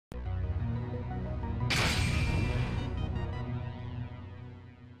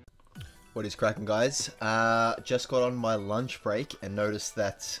What is cracking, guys? Just got on my lunch break and noticed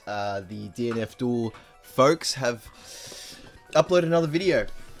that the Dnf Duel folks have uploaded another video.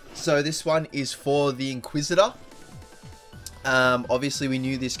 So this one is for the Inquisitor. Obviously we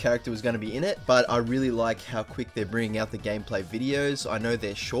knew this character was going to be in it, but I really like how quick they're bringing out the gameplay videos. I know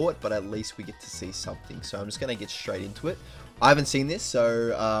they're short, but at least we get to see something. So I'm just going to get straight into it. I haven't seen this,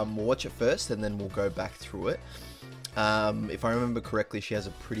 so we'll watch it first and then we'll go back through it. If I remember correctly, she has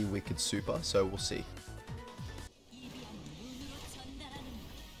a pretty wicked super, so we'll see.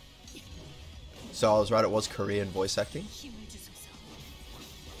 So I was right, it was Korean voice acting.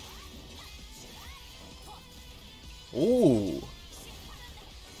 Ooh.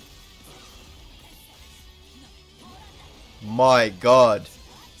 My God.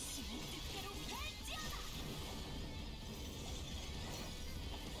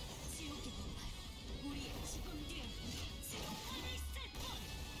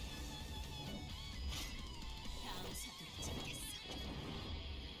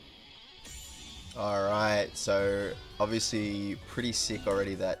 Alright, so obviously pretty sick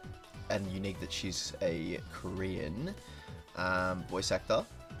already that, and unique that she's a Korean voice actor.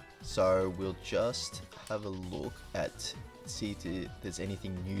 So we'll just have a look at, see if there's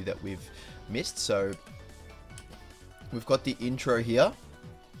anything new that we've missed. So we've got the intro here.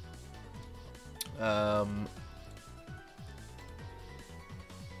 Alright,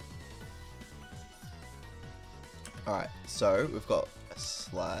 so we've got a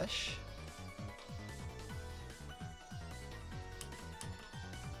slash.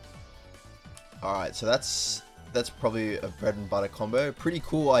 Alright, so that's probably a bread and butter combo. Pretty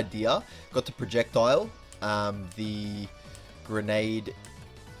cool idea. Got the projectile, the grenade,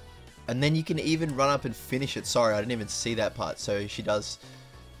 and then you can even run up and finish it. Sorry, I didn't even see that part. So she does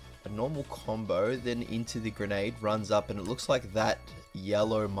a normal combo, then into the grenade, runs up, and it looks like that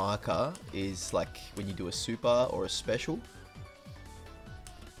yellow marker is like when you do a super or a special.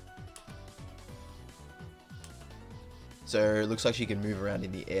 So it looks like she can move around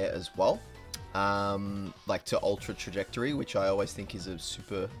in the air as well. Like to ultra trajectory, which I always think is a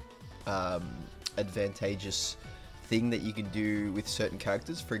super advantageous thing that you can do with certain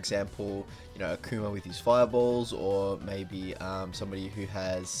characters. For example, you know, Akuma with his fireballs, or maybe somebody who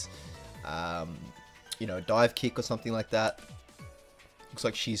has you know, dive kick or something like that. Looks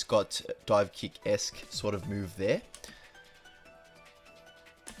like she's got dive kick-esque sort of move there.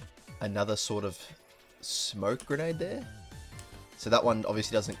 Another sort of smoke grenade there. So that one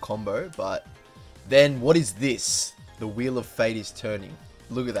obviously doesn't combo, but then what is this? The Wheel of Fate is turning.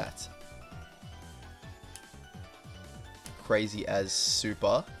 Look at that. Crazy as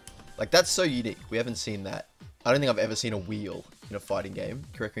super. Like, that's so unique. We haven't seen that. I don't think I've ever seen a wheel in a fighting game.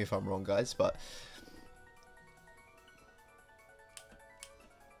 Correct me if I'm wrong, guys, but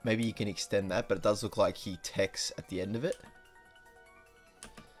maybe you can extend that, but it does look like he techs at the end of it.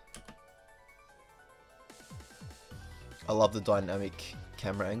 I love the dynamic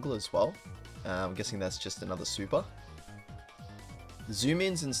camera angle as well. I'm guessing that's just another super. Zoom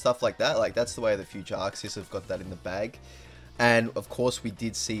ins and stuff like that, like that's the way of the future. Arxis have got that in the bag. And of course we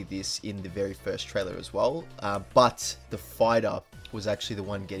did see this in the very first trailer as well. But the fighter was actually the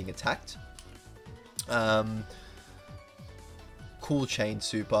one getting attacked. Cool chain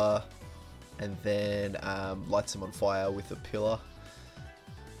super. And then lights him on fire with a pillar.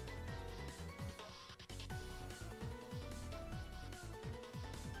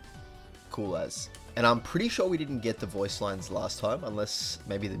 Cool as. And I'm pretty sure we didn't get the voice lines last time, unless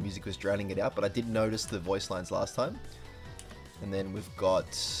maybe the music was drowning it out, but I did notice the voice lines last time. And then we've got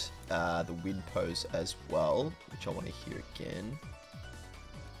the wind pose as well, which I want to hear again.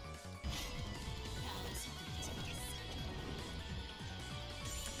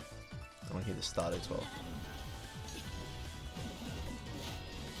 I want to hear the start as well.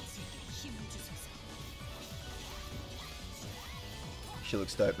 She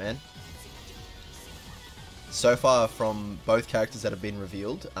looks dope, man. So far from both characters that have been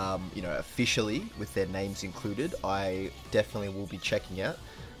revealed, you know, officially with their names included, I definitely will be checking out.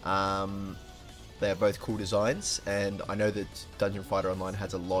 They are both cool designs, and I know that Dungeon Fighter Online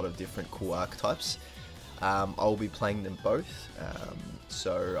has a lot of different cool archetypes. I will be playing them both,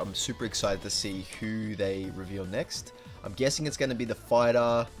 so I'm super excited to see who they reveal next. I'm guessing it's going to be the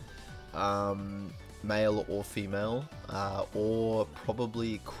fighter, male or female, or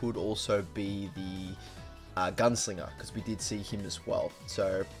probably could also be the gunslinger, because we did see him as well.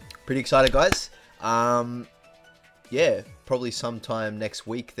 So pretty excited, guys. Yeah, probably sometime next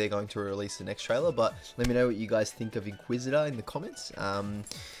week they're going to release the next trailer, but let me know what you guys think of Inquisitor in the comments.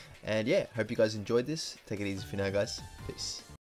 And yeah, hope you guys enjoyed this. Take it easy for now, guys. Peace.